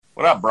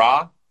What up,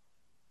 brah?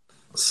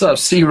 What's up,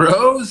 C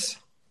Rose?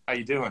 How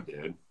you doing,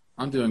 dude?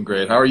 I'm doing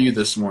great. How are you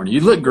this morning? You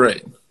look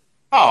great.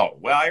 Oh,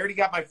 well, I already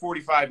got my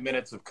 45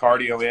 minutes of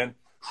cardio in.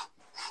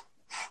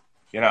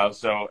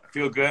 So I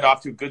feel good,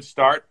 off to a good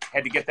start.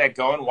 Had to get that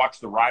going,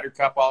 watch the Ryder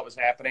Cup while it was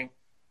happening.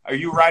 Are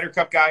you a Ryder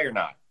Cup guy or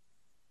not?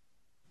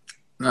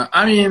 No,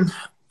 I mean,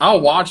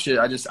 I'll watch it.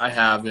 I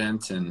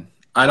haven't, and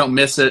I don't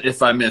miss it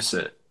if I miss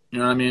it. You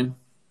know what I mean?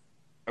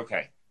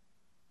 Okay.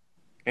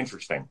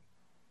 Interesting.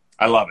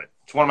 I love it.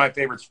 It's one of my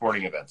favorite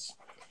sporting events.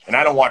 And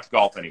I don't watch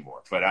golf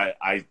anymore, but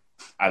I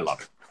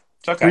love it.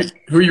 It's okay.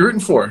 Who are you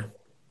rooting for?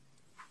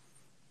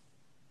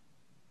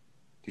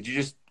 Did you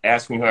just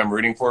ask me who I'm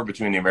rooting for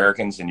between the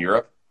Americans and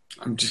Europe?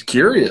 I'm just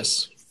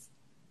curious.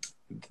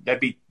 That'd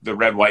be the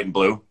red, white, and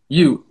blue.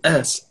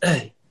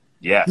 USA.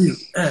 Yes.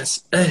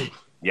 USA.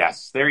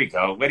 Yes, there you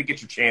go. Way to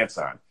get your chance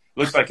on.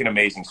 Looks like an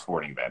amazing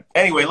sporting event.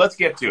 Anyway, let's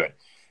get to it.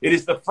 It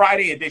is the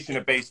Friday edition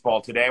of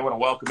baseball today. I want to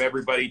welcome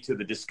everybody to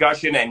the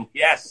discussion. And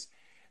yes,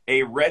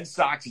 a Red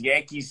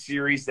Sox-Yankees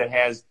series that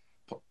has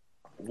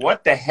 –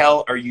 what the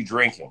hell are you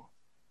drinking?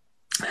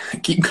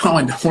 Keep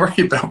going. Don't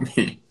worry about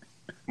me.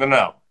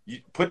 No.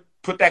 You put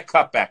that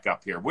cup back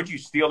up here. Would you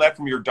steal that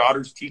from your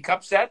daughter's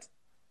teacup set?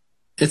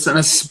 It's an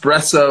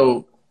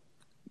espresso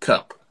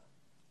cup.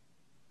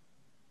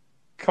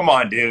 Come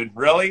on, dude.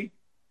 Really?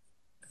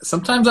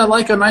 Sometimes I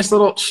like a nice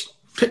little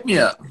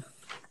pick-me-up.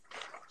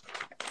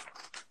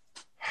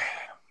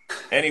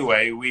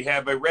 Anyway, we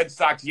have a Red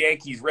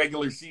Sox-Yankees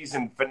regular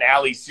season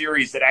finale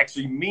series that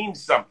actually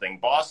means something.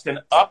 Boston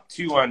up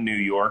 2 on New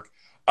York,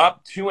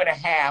 up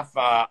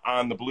 2.5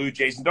 on the Blue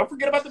Jays. And don't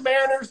forget about the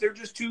Mariners. They're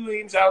just 2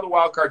 games out of the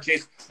wild card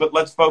chase. But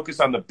let's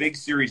focus on the big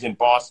series in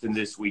Boston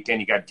this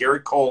weekend. You got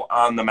Gerrit Cole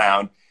on the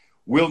mound.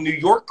 Will New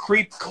York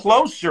creep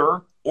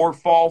closer or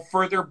fall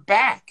further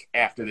back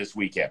after this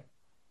weekend?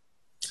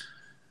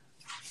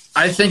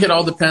 I think it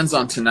all depends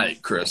on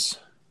tonight, Chris.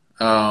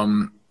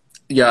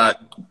 You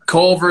got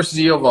Cole versus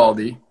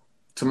Eovaldi.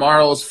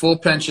 Tomorrow's full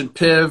pension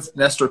Piv,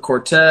 Nestor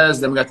Cortez.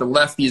 Then we got the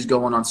lefties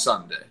going on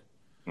Sunday.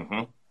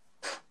 Mm-hmm.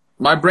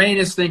 My brain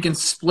is thinking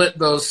split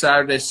those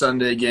Saturday,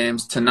 Sunday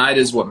games. Tonight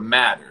is what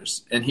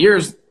matters. And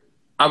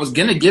I was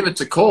going to give it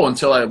to Cole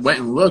until I went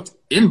and looked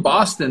in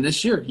Boston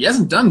this year. He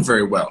hasn't done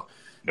very well.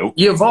 Nope.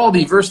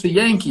 Eovaldi versus the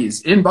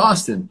Yankees in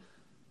Boston.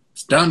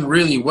 It's done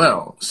really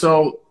well.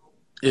 So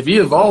if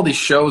Eovaldi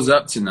shows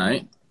up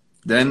tonight,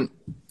 then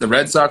the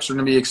Red Sox are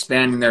going to be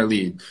expanding their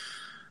lead.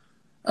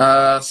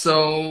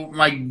 So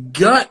my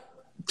gut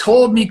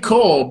told me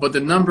Cole, but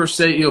the numbers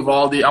say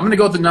Eovaldi. I'm going to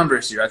go with the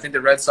numbers here. I think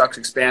the Red Sox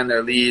expand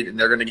their lead, and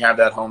they're going to have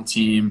that home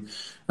team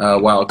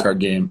wild card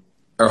game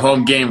or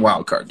home game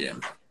wild card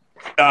game.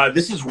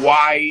 This is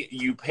why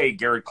you pay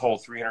Gerrit Cole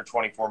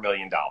 $324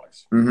 million.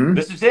 Mm-hmm.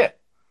 This is it.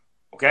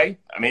 Okay?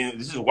 I mean,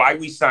 this is why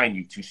we signed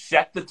you, to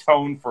set the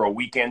tone for a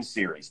weekend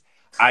series.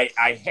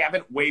 I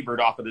haven't wavered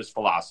off of this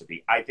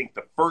philosophy. I think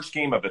the first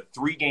game of a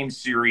 3-game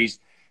series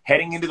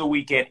heading into the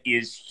weekend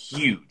is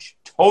huge.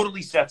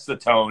 Totally sets the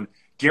tone.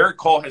 Gerrit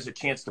Cole has a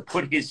chance to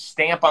put his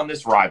stamp on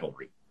this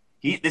rivalry.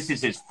 This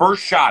is his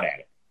first shot at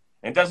it.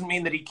 And it doesn't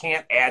mean that he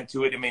can't add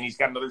to it. I mean, he's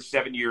got another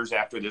 7 years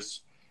after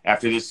this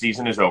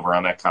season is over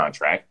on that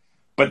contract.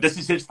 But this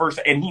is his first,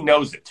 and he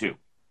knows it too.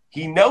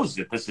 He knows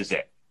that this is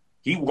it.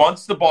 He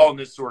wants the ball in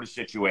this sort of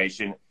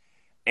situation.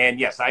 And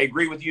yes, I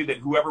agree with you that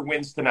whoever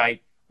wins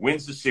tonight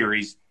wins the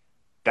series.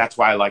 That's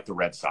why I like the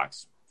Red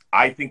Sox.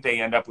 I think they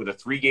end up with a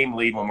 3-game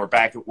lead when we're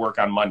back at work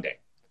on Monday.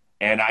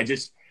 And I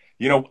just,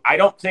 I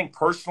don't think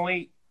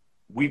personally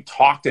we've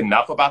talked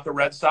enough about the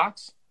Red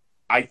Sox.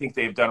 I think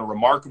they've done a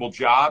remarkable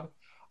job,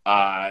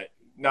 not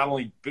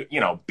only,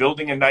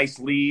 building a nice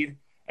lead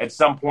at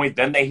some point,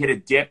 then they hit a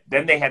dip,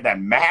 then they had that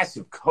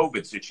massive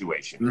COVID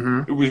situation.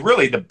 Mm-hmm. It was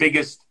really the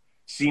biggest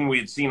scene we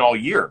had seen all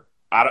year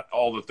out of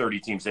all the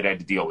 30 teams that had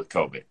to deal with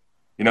COVID.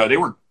 They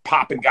were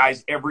popping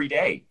guys every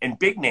day and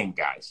big-name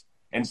guys.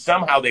 And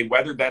somehow they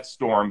weathered that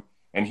storm,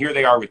 and here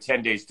they are with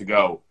 10 days to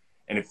go,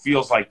 and it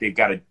feels like they've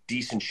got a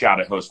decent shot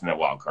at hosting that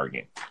wild card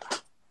game.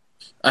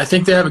 I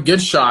think they have a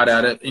good shot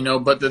at it,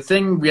 but the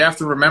thing we have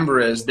to remember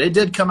is they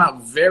did come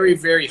out very,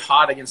 very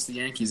hot against the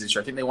Yankees this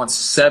year. I think they won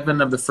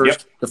 7 of the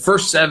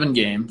first 7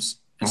 games.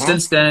 And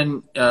since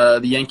then,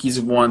 the Yankees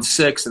have won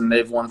 6, and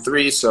they've won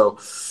 3. So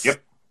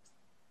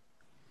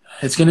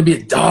it's going to be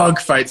a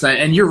dogfight tonight.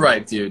 And you're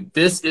right, dude.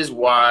 This is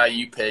why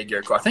you pay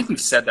Gerrit Cole. I think we've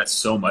said that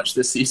so much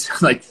this season.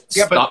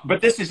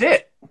 But this is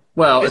it.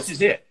 Well, this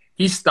is it.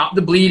 He stopped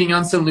the bleeding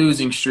on some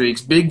losing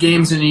streaks, big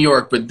games in New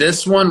York. But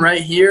this one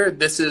right here,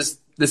 this is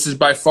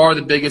by far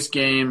the biggest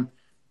game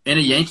in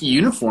a Yankee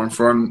uniform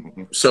for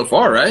him so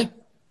far, right?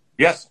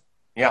 Yes.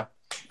 Yeah.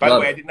 By the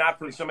way, I did not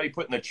 – somebody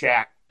put in the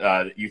chat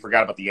that you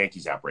forgot about the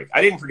Yankees outbreak.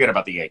 I didn't forget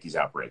about the Yankees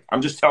outbreak.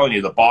 I'm just telling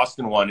you the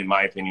Boston one, in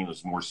my opinion,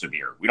 was more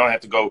severe. We don't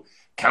have to go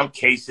count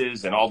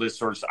cases and all this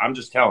sort of stuff. I'm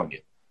just telling you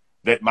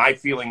that my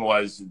feeling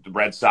was the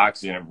Red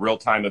Sox in a real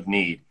time of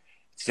need,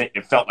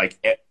 it felt like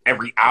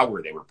every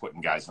hour they were putting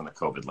guys on the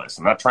COVID list.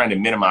 I'm not trying to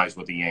minimize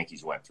what the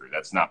Yankees went through.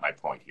 That's not my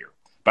point here.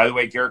 By the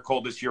way, Gerrit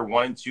Cole this year,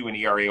 1-2 in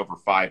ERA over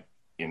 5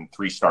 in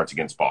 3 starts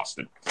against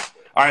Boston.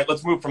 All right,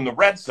 let's move from the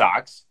Red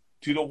Sox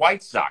to the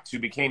White Sox, who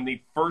became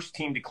the first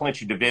team to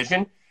clinch a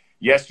division.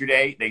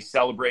 Yesterday, they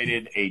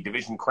celebrated a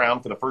division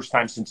crown for the first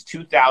time since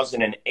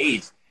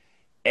 2008.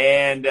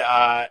 And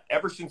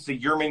ever since the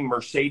Yermin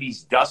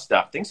Mercedes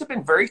dust-up, things have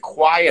been very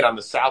quiet on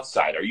the South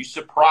Side. Are you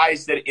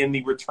surprised that in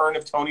the return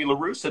of Tony La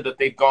Russa that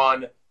they've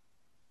gone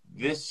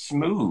this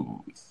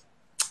smooth?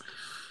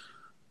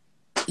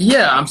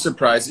 Yeah, I'm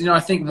surprised. I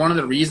think one of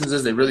the reasons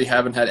is they really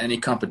haven't had any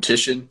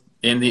competition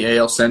in the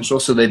AL Central,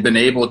 so they've been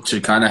able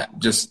to kind of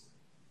just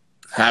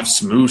have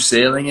smooth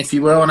sailing, if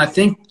you will. And I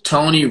think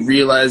Tony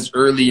realized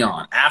early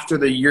on, after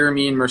the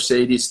Yermin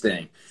Mercedes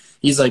thing,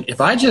 he's like, if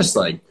I just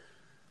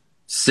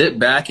sit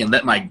back and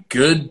let my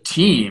good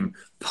team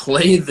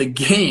play the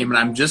game and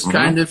I'm just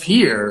kind of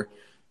here,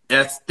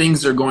 that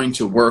things are going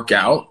to work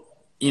out.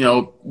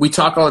 We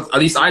talk at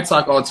least I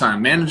talk all the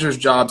time. Managers'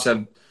 jobs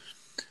have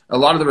a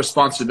lot of the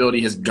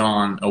responsibility has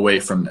gone away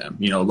from them.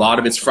 A lot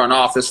of it's front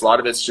office, a lot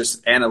of it's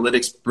just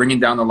analytics, bringing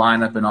down the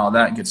lineup and all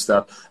that good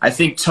stuff. I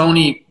think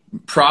Tony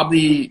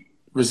probably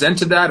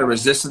resented that or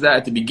resisted that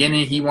at the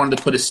beginning. He wanted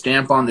to put a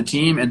stamp on the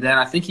team, and then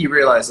I think he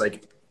realized,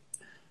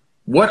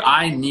 what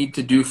I need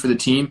to do for the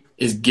team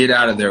is get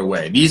out of their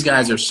way. These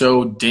guys are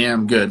so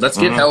damn good. Let's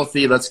get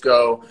healthy. Let's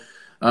go.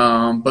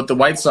 But the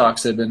White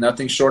Sox have been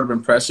nothing short of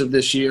impressive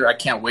this year. I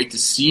can't wait to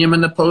see him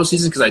in the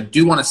postseason because I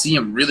do want to see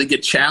him really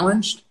get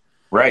challenged.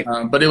 Right.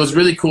 But it was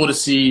really cool to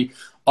see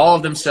all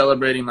of them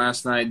celebrating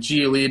last night.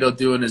 Giolito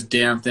doing his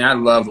damn thing. I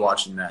loved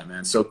watching that,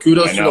 man. So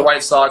kudos to the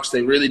White Sox.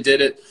 They really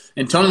did it.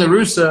 And Tony La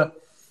Russa,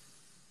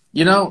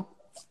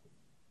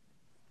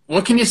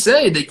 what can you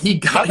say?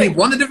 He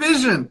won the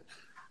division.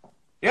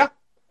 Yeah.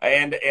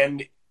 And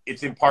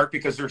it's in part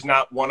because there's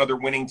not one other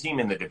winning team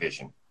in the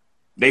division.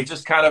 They've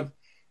just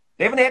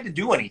they haven't had to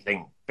do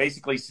anything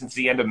basically since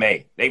the end of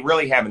May. They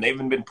really haven't. They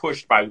haven't been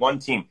pushed by one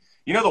team.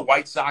 The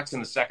White Sox in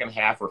the second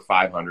half are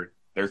 500.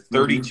 They're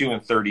 32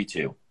 and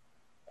 32.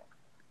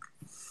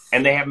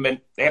 And they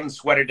haven't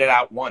sweated it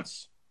out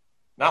once.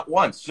 Not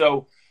once.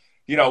 So,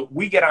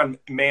 we get on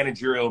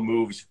managerial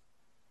moves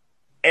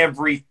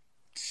every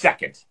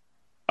second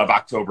of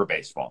October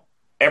baseball.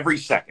 Every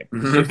second.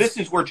 So this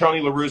is where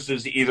Tony La Russa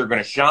is either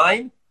going to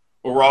shine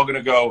or we're all going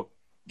to go,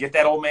 get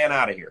that old man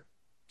out of here.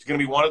 It's going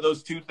to be one of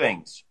those two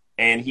things.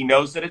 And he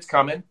knows that it's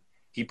coming.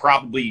 He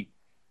probably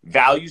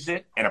values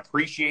it and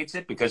appreciates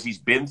it because he's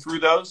been through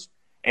those.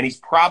 And he's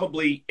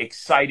probably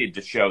excited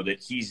to show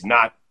that he's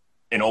not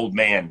an old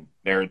man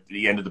there at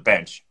the end of the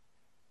bench,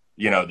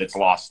 that's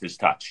lost his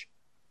touch.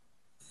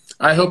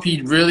 I hope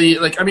he really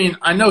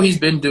I know he's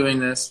been doing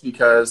this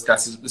because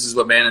this is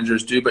what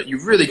managers do, but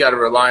you've really got to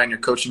rely on your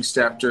coaching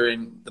staff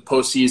during the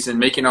postseason,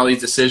 making all these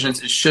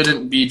decisions. It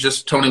shouldn't be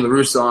just Tony La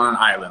Russa on an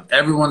island.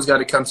 Everyone's got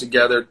to come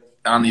together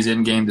on these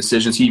in-game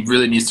decisions. He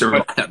really needs to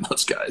rely on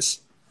those guys.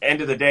 End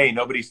of the day,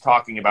 nobody's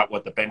talking about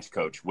what the bench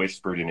coach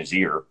whispered in his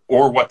ear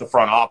or what the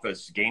front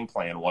office game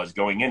plan was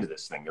going into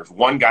this thing. There's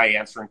one guy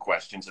answering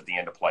questions at the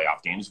end of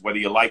playoff games. Whether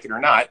you like it or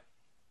not,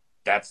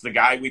 that's the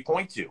guy we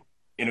point to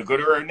in a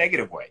good or a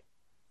negative way.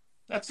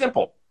 That's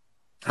simple.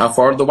 How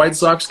far did the White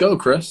Sox go,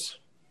 Chris?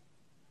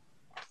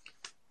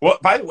 Well,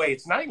 by the way,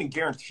 it's not even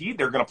guaranteed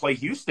they're going to play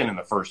Houston in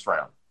the first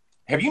round.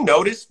 Have you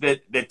noticed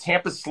that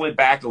Tampa slid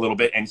back a little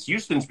bit and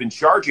Houston's been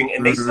charging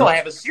and they still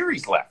have a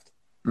series left?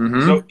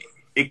 So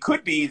it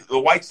could be the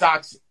White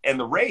Sox and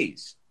the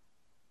Rays.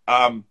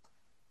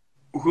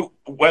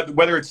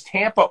 Whether it's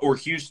Tampa or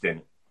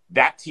Houston,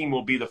 that team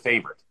will be the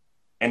favorite.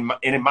 And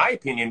in my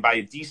opinion, by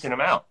a decent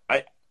amount.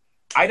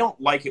 I don't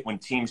like it when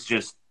teams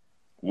just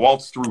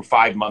waltz through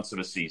 5 months of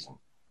a season.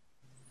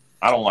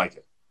 I don't like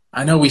it.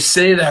 I know we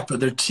say that, but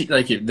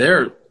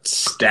they're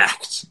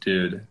stacked,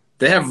 dude.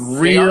 They have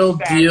real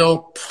deal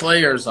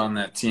players on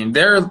that team.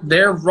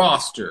 Their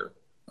roster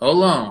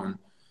alone,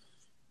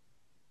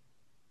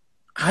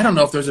 I don't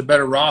know if there's a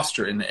better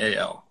roster in the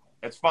AL.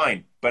 That's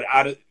fine, but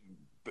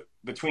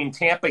between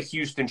Tampa,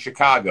 Houston,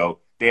 Chicago,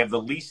 they have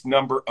the least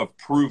number of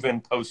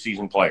proven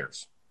postseason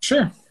players.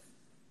 Sure.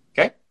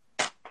 Okay.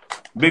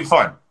 Big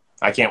fun.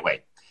 I can't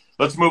wait.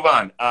 Let's move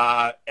on.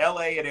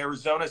 L.A. at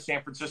Arizona,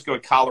 San Francisco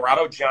at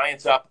Colorado.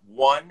 Giants up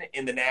 1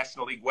 in the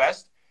National League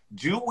West.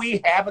 Do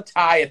we have a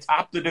tie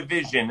atop the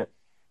division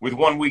with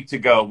 1 week to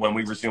go when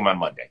we resume on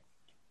Monday?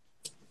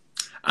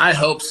 I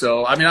hope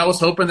so. I was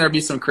hoping there'd be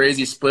some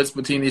crazy splits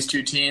between these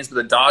two teams, but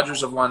the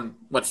Dodgers went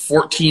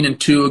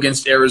 14-2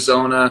 against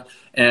Arizona,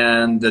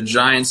 and the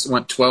Giants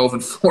went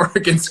 12-4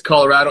 against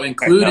Colorado,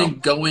 including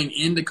going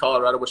into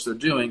Colorado, which they're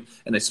doing,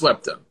 and they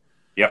swept them.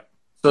 Yep.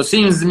 So it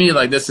seems to me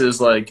like this is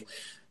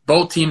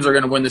both teams are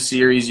going to win the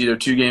series either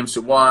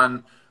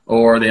 2-1,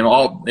 or they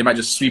might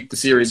just sweep the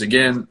series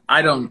again.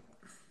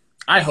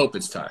 I hope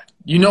it's tied.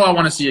 I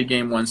want to see a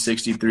game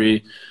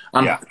 163.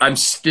 I'm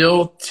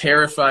still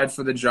terrified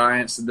for the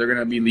Giants that they're going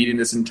to be leading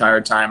this entire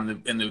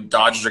time, and the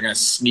Dodgers are going to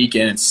sneak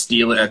in and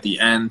steal it at the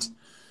end.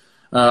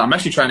 I'm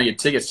actually trying to get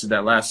tickets to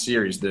that last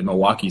series, the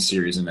Milwaukee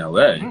series in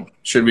L.A.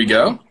 Should we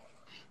go?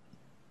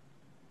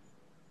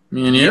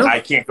 Me and you? I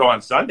can't go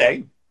on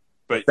Sunday,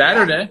 but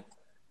Saturday.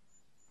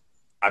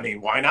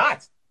 Why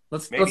not?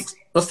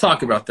 Let's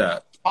talk about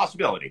that. It's a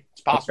possibility.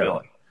 It's a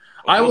possibility. Okay.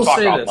 I will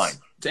say offline. this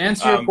to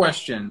answer your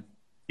question.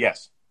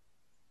 Yes.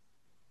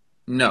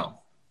 No,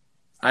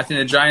 I think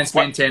the Giants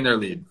maintain their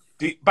lead.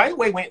 By the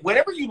way,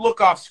 whenever you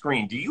look off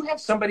screen, do you have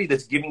somebody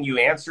that's giving you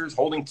answers,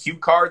 holding cue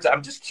cards?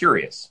 I'm just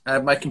curious. I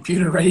have my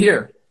computer right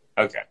here.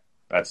 Okay,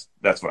 that's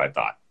what I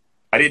thought.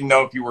 I didn't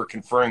know if you were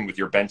conferring with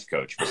your bench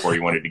coach before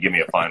you wanted to give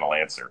me a final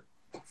answer.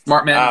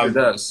 Smart manager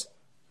does.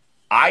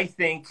 I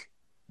think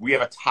we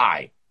have a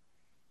tie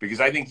because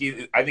I think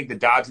the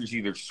Dodgers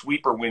either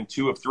sweep or win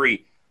 2 of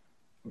 3.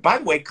 By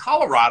the way,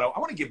 Colorado, I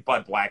want to give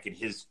Bud Black and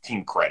his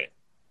team credit.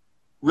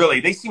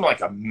 Really, they seem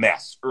like a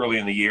mess early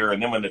in the year.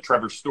 And then when the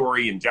Trevor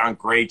Story and John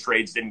Gray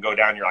trades didn't go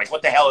down, you're like,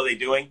 what the hell are they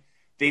doing?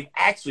 They've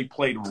actually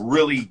played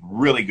really,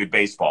 really good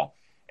baseball.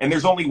 And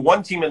there's only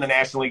one team in the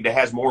National League that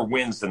has more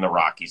wins than the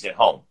Rockies at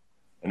home,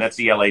 and that's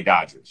the LA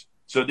Dodgers.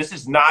 So this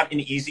is not an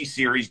easy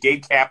series.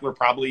 Gabe Kapler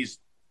probably is.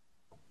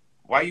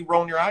 Why are you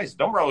rolling your eyes?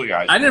 Don't roll your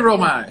eyes. I didn't roll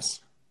my eyes.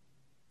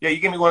 Yeah,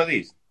 you give me one of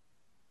these.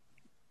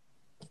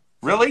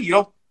 Really?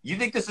 You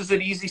think this is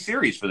an easy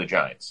series for the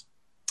Giants?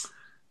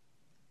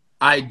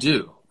 I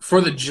do. For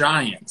the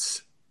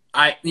Giants.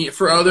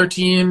 For other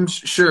teams,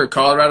 sure,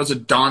 Colorado's a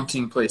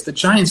daunting place. The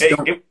Giants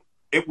don't.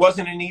 It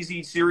wasn't an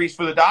easy series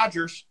for the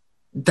Dodgers.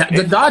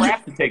 The Dodgers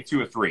have to take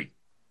 2 or 3.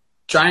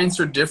 Giants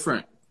are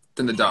different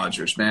than the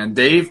Dodgers, man.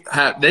 They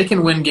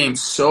can win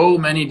games so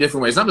many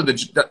different ways. Not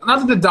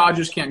that the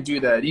Dodgers can't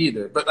do that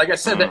either. But like I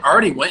said, they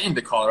already went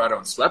into Colorado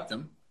and swept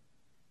them.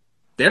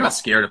 They're not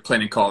scared of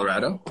playing in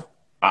Colorado.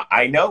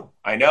 I know.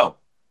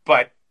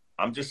 But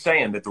I'm just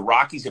saying that the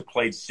Rockies have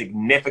played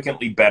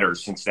significantly better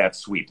since that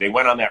sweep. They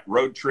went on that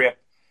road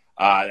trip.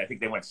 I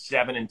think they went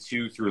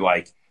 7-2 through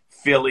like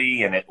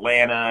Philly and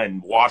Atlanta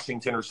and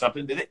Washington or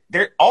something.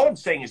 All I'm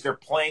saying is they're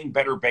playing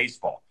better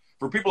baseball.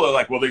 For people who are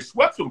like, well, they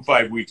swept them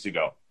 5 weeks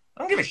ago.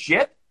 I don't give a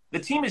shit. The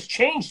team has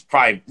changed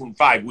in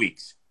 5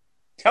 weeks.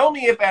 Tell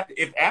me if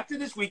after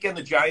this weekend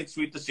the Giants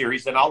sweep the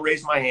series, then I'll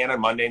raise my hand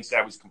on Monday and say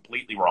I was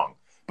completely wrong.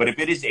 But if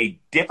it is a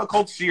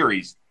difficult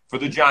series for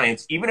the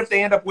Giants, even if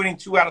they end up winning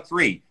 2 out of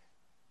 3,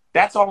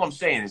 that's all I'm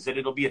saying is that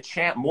it'll be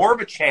more of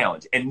a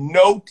challenge. And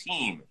no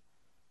team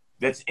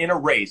that's in a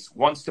race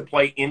wants to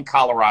play in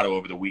Colorado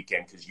over the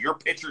weekend because your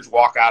pitchers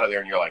walk out of there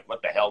and you're like,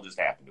 what the hell just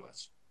happened to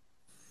us?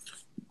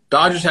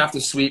 Dodgers have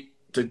to sweep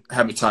to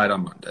have it tied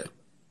on Monday.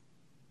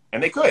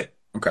 And they could.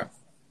 Okay.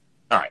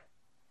 All right.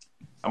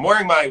 I'm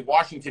wearing my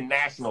Washington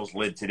Nationals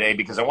lid today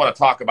because I want to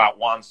talk about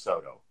Juan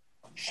Soto.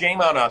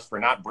 Shame on us for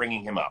not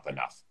bringing him up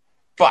enough.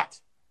 But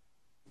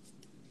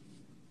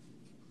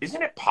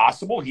isn't it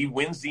possible he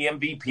wins the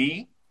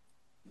MVP?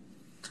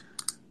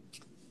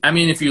 I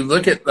mean, if you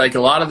look at like a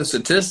lot of the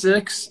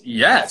statistics,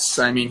 yes.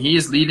 I mean, he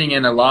is leading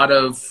in a lot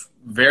of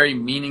very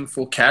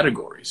meaningful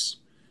categories.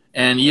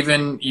 And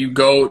even you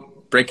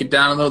break it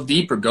down a little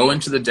deeper, go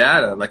into the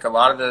data, like a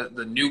lot of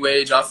the new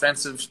age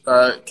offensive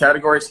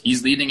categories,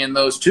 he's leading in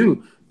those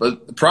too.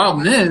 But the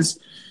problem is,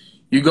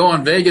 you go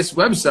on Vegas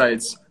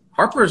websites,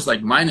 Harper is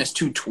like minus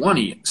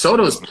 220.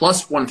 Soto is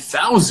plus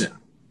 1,000.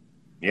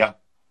 Yeah.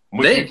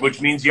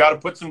 Which means you ought to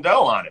put some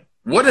dough on it.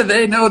 What do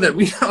they know that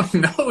we don't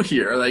know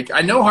here? Like,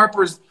 I know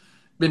Harper's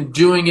been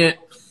doing it,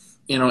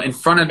 in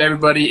front of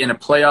everybody in a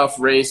playoff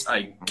race.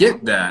 I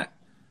get that.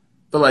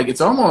 But, like,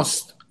 it's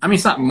almost – I mean,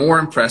 it's not more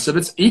impressive.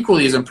 It's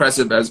equally as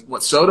impressive as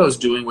what Soto's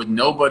doing with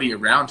nobody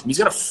around him. He's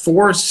got a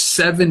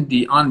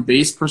 470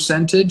 on-base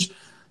percentage.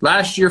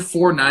 Last year,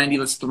 490.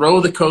 Let's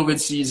throw the COVID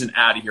season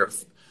out of here.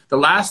 The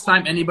last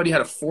time anybody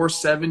had a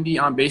 470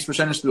 on-base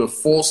percentage through a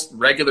full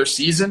regular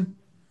season,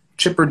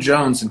 Chipper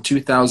Jones in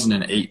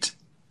 2008.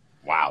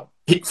 Wow.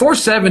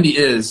 470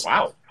 is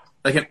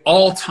like an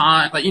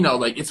all-time,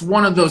 like it's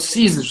one of those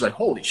seasons like,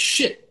 holy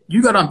shit,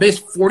 you got on base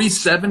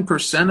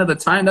 47% of the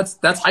time.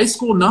 That's high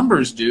school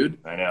numbers, dude.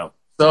 I know.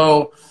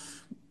 So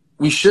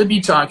we should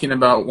be talking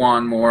about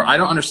Juan more. I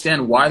don't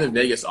understand why the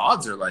Vegas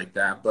odds are like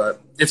that,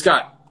 but it's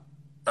got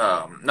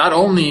not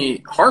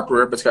only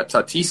Harper, but it's got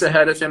Tatis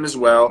ahead of him as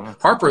well.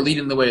 Mm-hmm. Harper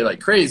leading the way like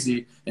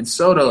crazy, and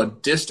Soto a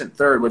distant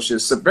third, which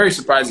is very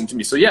surprising to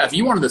me. So, yeah, if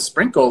you wanted to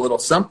sprinkle a little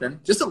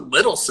something, just a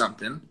little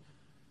something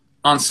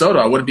on Soto,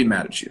 I wouldn't be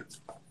mad at you.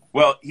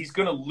 Well, he's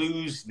going to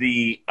lose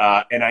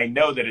and I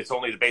know that it's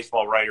only the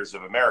Baseball Writers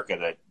of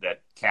America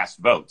that cast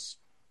votes,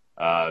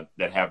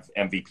 that have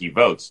MVP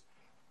votes.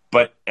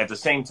 But at the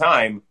same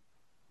time,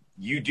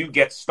 you do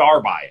get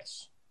star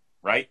bias,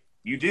 right?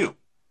 You do.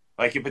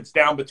 Like if it's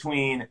down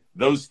between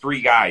those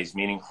 3 guys,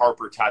 meaning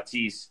Harper,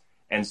 Tatis,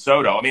 and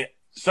Soto. I mean,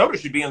 Soto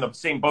should be in the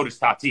same boat as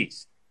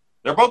Tatis.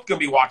 They're both going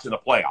to be watching the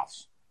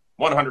playoffs,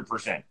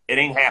 100%. It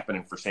ain't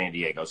happening for San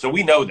Diego. So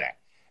we know that.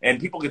 And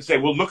people could say,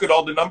 well, look at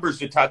all the numbers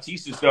that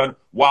Tatis has done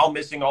while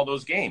missing all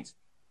those games.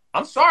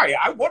 I'm sorry.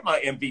 I want my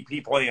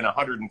MVP playing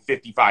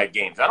 155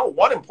 games. I don't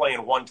want him playing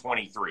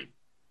 123.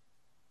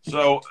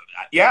 So,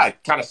 yeah,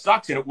 it kind of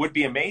sucks, and it would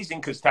be amazing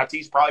because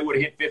Tatis probably would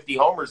have hit 50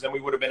 homers, and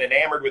we would have been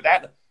enamored with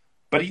that.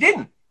 But he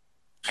didn't.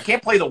 I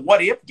can't play the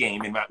what-if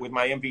game with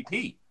my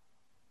MVP.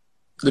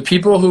 The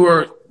people who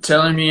are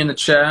telling me in the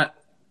chat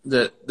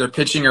that they're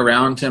pitching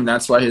around him.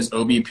 That's why his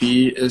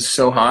OBP is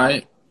so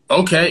high.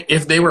 Okay,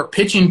 if they were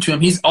pitching to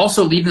him, he's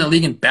also leading the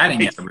league in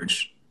batting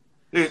average.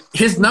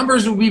 His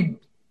numbers would be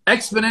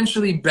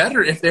exponentially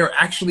better if they were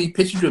actually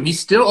pitching to him. He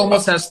still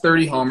almost has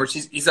 30 homers.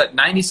 He's at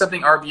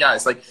 90-something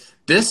RBIs. Like,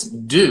 this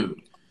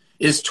dude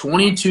is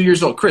 22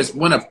 years old. Chris,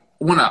 when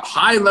a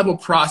high-level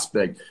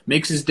prospect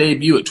makes his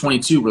debut at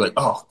 22, we're like,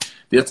 oh,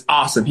 that's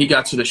awesome. He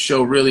got to the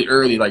show really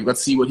early. Like,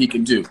 let's see what he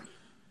can do.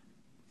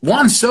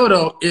 Juan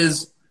Soto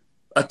is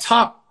a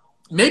top,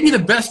 maybe the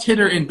best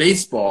hitter in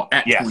baseball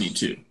at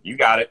 22. You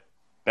got it.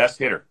 Best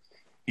hitter.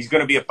 He's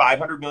going to be a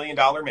 $500 million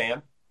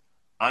man.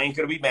 I ain't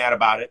going to be mad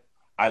about it.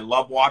 I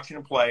love watching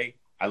him play.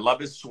 I love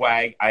his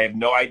swag. I have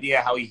no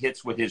idea how he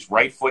hits with his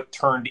right foot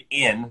turned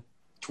in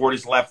toward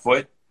his left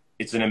foot.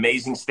 It's an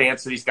amazing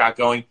stance that he's got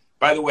going.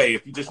 By the way,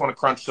 if you just want to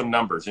crunch some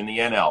numbers in the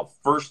NL,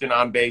 first in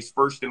on base,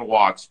 first in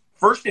walks,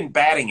 first in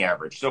batting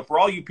average. So for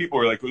all you people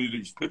who are like, oh,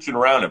 he's pitching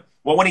around him.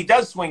 Well, when he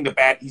does swing the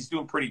bat, he's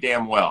doing pretty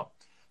damn well.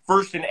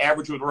 First in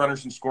average with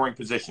runners in scoring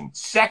position.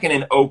 Second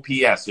in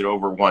OPS at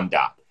over 1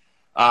 dot.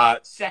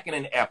 Second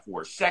in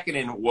F4. Second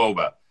in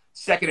WOBA.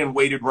 Second in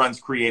weighted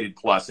runs created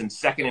plus. And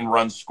second in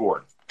runs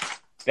scored.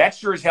 That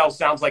sure as hell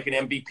sounds like an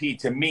MVP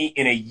to me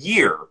in a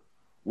year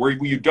where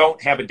you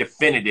don't have a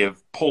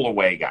definitive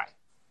pull-away guy.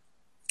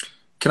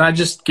 Can I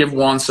just give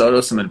Juan Soto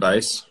some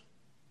advice?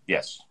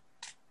 Yes.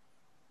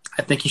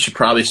 I think he should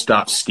probably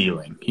stop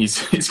stealing.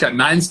 He's got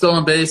 9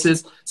 stolen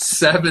bases,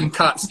 7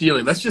 caught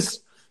stealing. Let's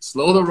just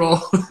slow the roll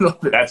a little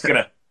bit.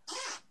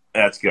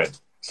 That's good.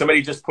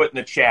 Somebody just put in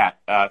the chat,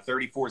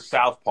 34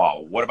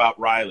 Southpaw. What about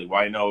Riley? Well,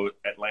 I know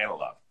Atlanta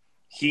love.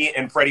 He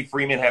and Freddie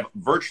Freeman have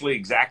virtually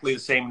exactly the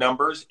same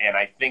numbers, and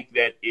I think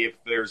that if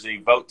there's a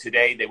vote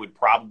today, they would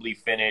probably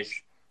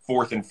finish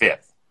 4th and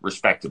 5th,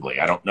 respectively.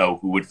 I don't know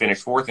who would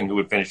finish 4th and who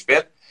would finish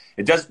 5th.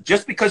 It does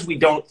just because we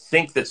don't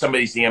think that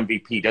somebody's the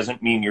MVP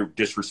doesn't mean you're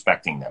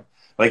disrespecting them.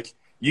 Like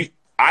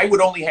I would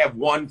only have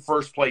one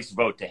first place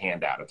vote to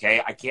hand out.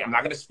 Okay, I'm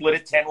not going to split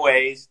it 10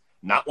 ways.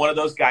 I'm not one of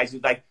those guys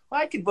who's like,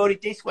 well, I could vote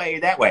it this way or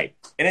that way.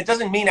 And it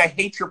doesn't mean I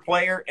hate your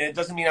player, and it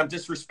doesn't mean I'm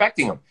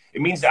disrespecting him.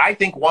 It means that I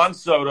think Juan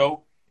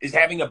Soto is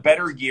having a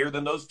better year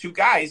than those two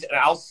guys, and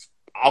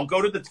I'll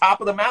go to the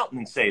top of the mountain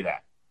and say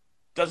that.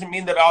 Doesn't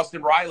mean that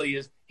Austin Riley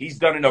he's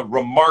done a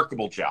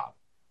remarkable job,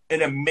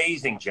 an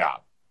amazing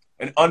job,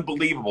 an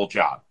unbelievable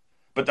job.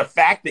 But the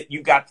fact that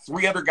you got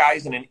 3 other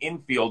guys in an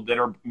infield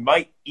that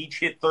might each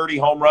hit 30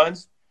 home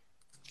runs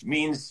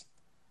means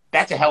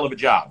that's a hell of a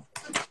job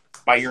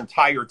by your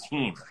entire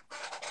team.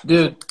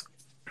 Dude,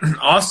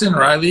 Austin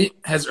Riley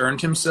has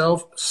earned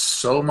himself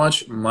so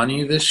much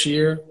money this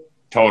year.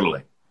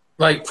 Totally.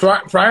 Like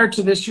prior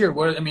to this year,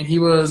 he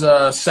was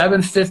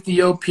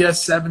 750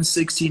 OPS,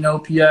 716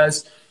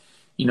 OPS.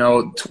 You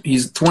know,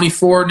 he's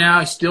 24 now.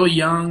 He's still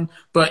young.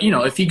 But, you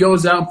know, if he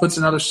goes out and puts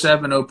another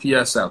 7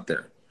 OPS out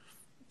there,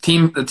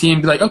 the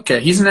team be like, okay,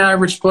 he's an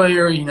average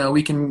player. You know,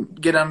 we can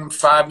get him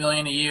 $5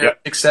 million a year,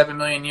 yep. $6-7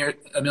 million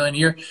a million a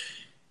year.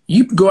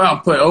 You go out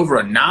and put over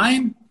a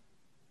 9.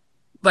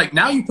 Like,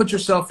 now you put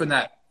yourself in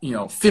that, you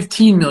know,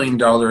 $15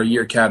 million a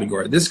year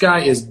category. This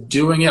guy is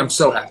doing it. I'm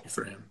so happy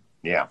for him.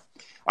 Yeah.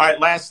 All right,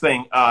 last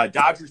thing.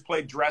 Dodgers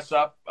played dress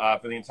up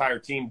for the entire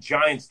team.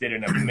 Giants did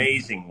an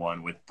amazing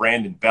one with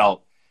Brandon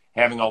Belt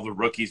having all the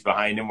rookies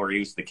behind him where he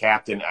was the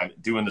captain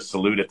doing the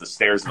salute at the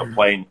stairs of the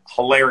plane.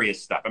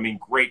 Hilarious stuff. I mean,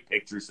 great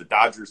pictures. The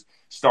Dodgers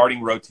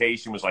starting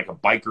rotation was like a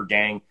biker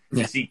gang.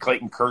 Yeah. To see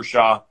Clayton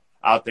Kershaw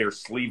out there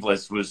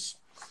sleeveless was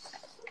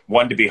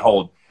one to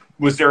behold.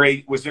 Was there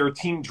a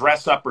team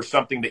dress up or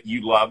something that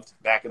you loved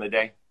back in the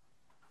day?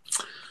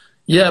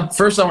 Yeah,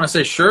 first I want to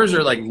say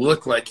Scherzer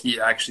looked like he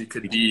actually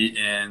could be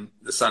in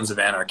the Sons of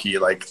Anarchy.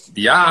 Like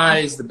the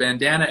eyes, the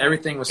bandana,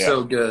 everything was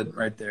so good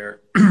right there.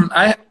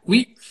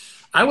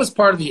 I was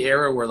part of the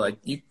era where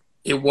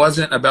it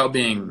wasn't about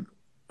being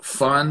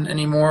fun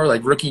anymore.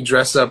 Like rookie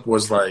dress up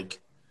was like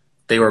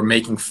they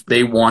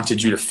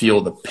wanted you to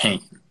feel the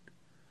pain.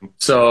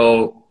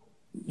 So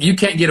you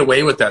can't get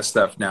away with that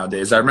stuff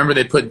nowadays. I remember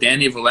they put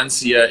Danny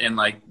Valencia in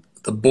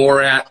the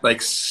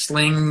Borat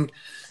sling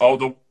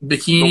the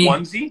bikini. The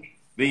onesie?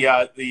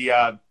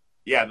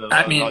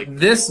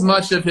 This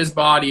much of his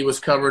body was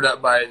covered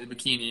up by the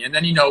bikini. And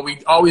then, we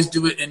always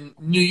do it in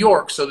New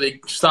York. So they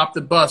stop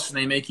the bus and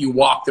they make you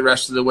walk the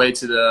rest of the way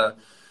to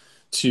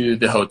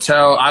the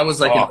hotel. I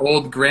was an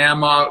old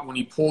grandma when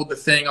he pulled the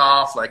thing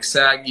off,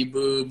 saggy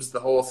boobs, the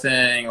whole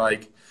thing.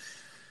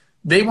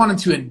 They wanted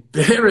to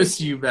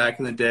embarrass you back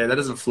in the day. That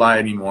doesn't fly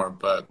anymore.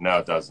 But no,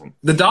 it doesn't.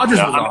 The Dodgers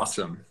was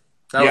awesome.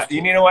 Yeah, cool.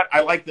 You know what?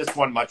 I like this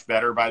one much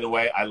better, by the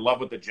way. I love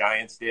what the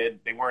Giants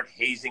did. They weren't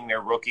hazing their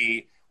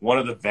rookie. One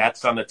of the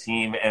vets on the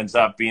team ends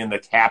up being the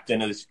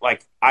captain of this.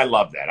 I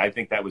love that. I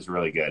think that was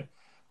really good.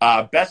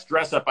 Best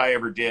dress-up I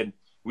ever did,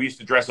 we used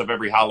to dress up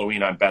every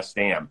Halloween on Best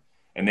Damn,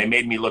 and they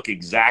made me look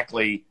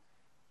exactly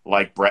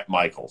like Bret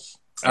Michaels.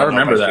 I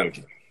remember that.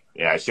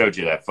 Yeah, I showed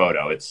you that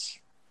photo. It's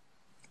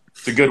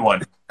a good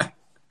one. It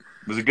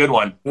was a good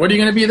one. What are you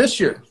going to be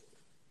this year?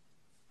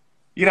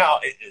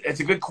 It's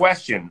a good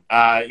question.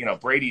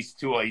 Brady's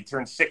he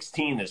turned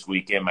 16 this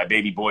weekend. My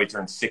baby boy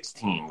turned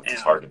 16, which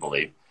is hard to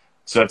believe.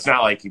 So it's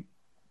not like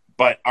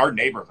but our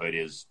neighborhood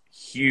is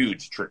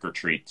huge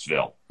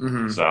trick-or-treatsville.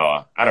 Mm-hmm.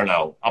 So I don't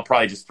know. I'll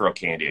probably just throw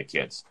candy at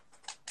kids.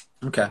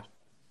 Okay.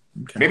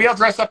 Maybe I'll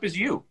dress up as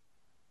you.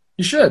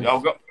 You should.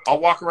 I'll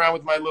walk around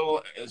with my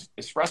little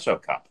espresso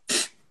cup.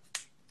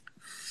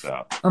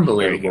 So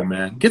unbelievable,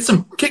 man.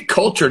 Get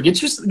cultured.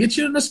 Get you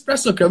an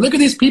espresso cup. Look at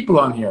these people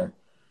on here.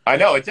 I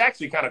know, it's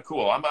actually kind of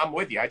cool. I'm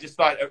with you. I just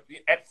thought,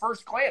 at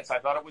first glance, I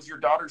thought it was your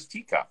daughter's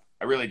teacup.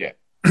 I really did.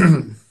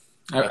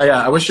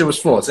 I wish it was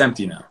full. It's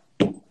empty now.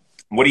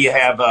 What do you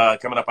have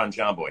coming up on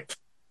John Boy?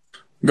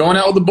 Going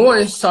out with the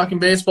boys, talking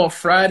baseball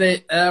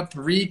Friday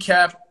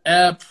recap.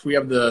 We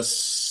have the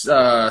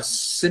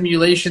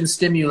stimulation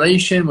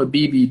with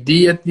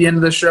BBD at the end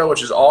of the show,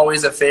 which is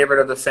always a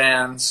favorite of the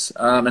fans.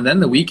 And then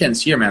the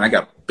weekend's here, man. I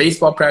got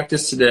baseball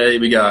practice today.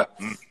 We got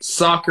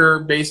soccer,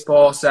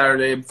 baseball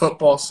Saturday,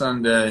 football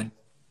Sunday.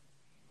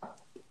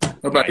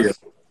 What about you?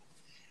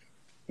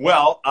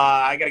 Well,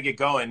 I got to get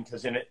going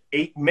because in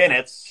 8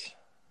 minutes,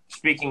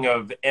 speaking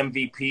of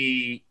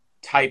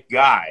MVP-type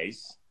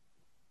guys,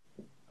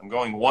 I'm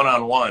going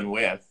one-on-one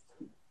with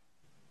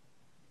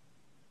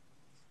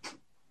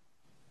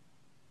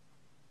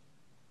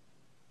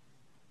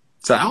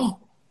Sal.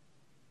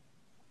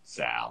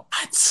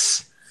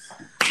 What?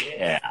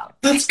 Yeah.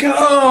 Let's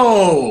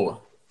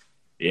go.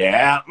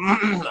 Yeah.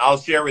 I'll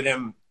share with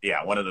him,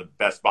 one of the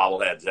best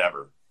bobbleheads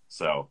ever.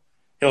 So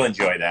he'll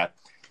enjoy that.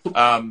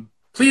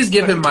 Please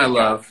give him my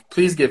love.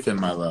 Please give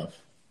him my love.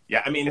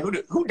 Yeah, I mean,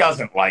 who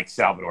doesn't like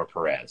Salvador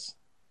Perez?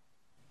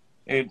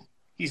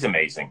 He's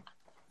amazing.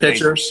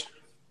 Pitchers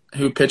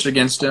who pitch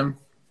against him.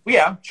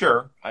 Yeah,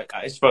 sure.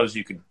 I suppose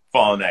you could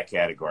fall in that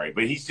category.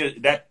 But he's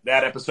just, that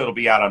episode will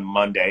be out on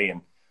Monday,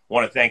 and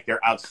want to thank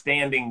their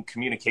outstanding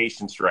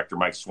communications director,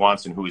 Mike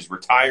Swanson, who is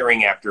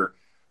retiring after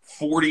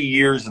 40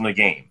 years in the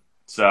game.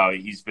 So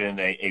he's been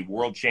a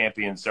world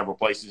champion in several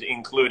places,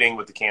 including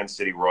with the Kansas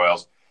City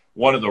Royals.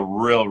 One of the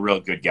real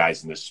good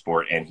guys in this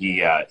sport, and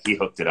he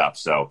hooked it up.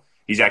 So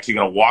he's actually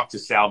going to walk to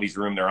Salvy's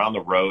room. They're on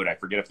the road. I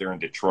forget if they're in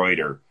Detroit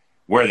or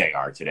where they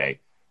are today.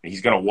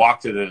 He's going to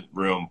walk to the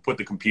room, put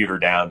the computer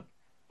down,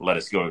 let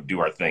us go do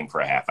our thing for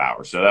a half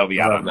hour. So that'll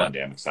be out on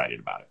Monday. I'm excited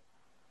about it.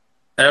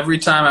 Every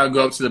time I would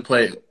go up to the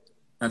plate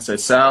and say,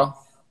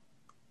 Sal,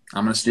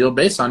 I'm going to steal a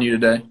base on you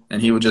today.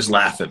 And he would just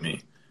laugh at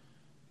me.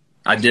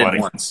 I did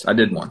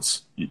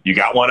once. You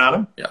got one on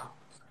him? Yeah.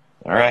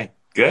 All right.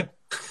 Good.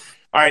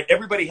 All right.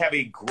 Everybody have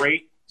a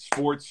great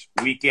sports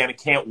weekend. I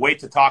can't wait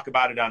to talk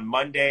about it on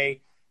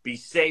Monday. Be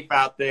safe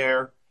out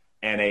there.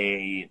 And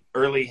a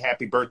early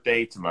happy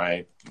birthday to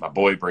my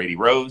boy Brady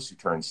Rose, who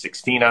turns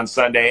 16 on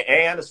Sunday.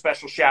 And a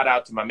special shout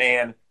out to my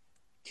man,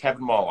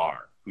 Kevin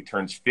Millar, who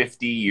turns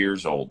 50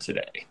 years old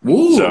today.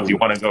 Ooh. So if you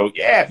want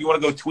to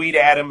go tweet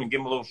at him and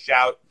give him a little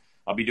shout,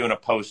 I'll be doing a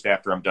post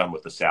after I'm done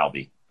with the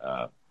Salvi.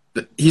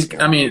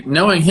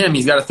 Knowing him,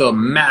 he's got to throw a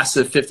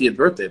massive 50th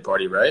birthday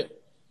party, right?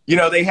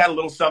 They had a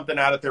little something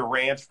out at their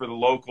ranch for the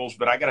locals,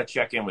 but I got to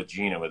check in with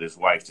Gina, with his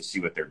wife, to see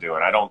what they're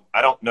doing. I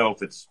don't know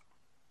if it's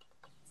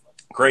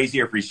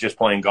crazy or if he's just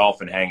playing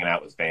golf and hanging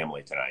out with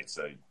family tonight.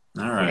 So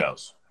all right. Who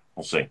knows?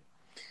 We'll see.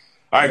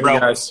 All right,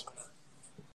 bro. Guys.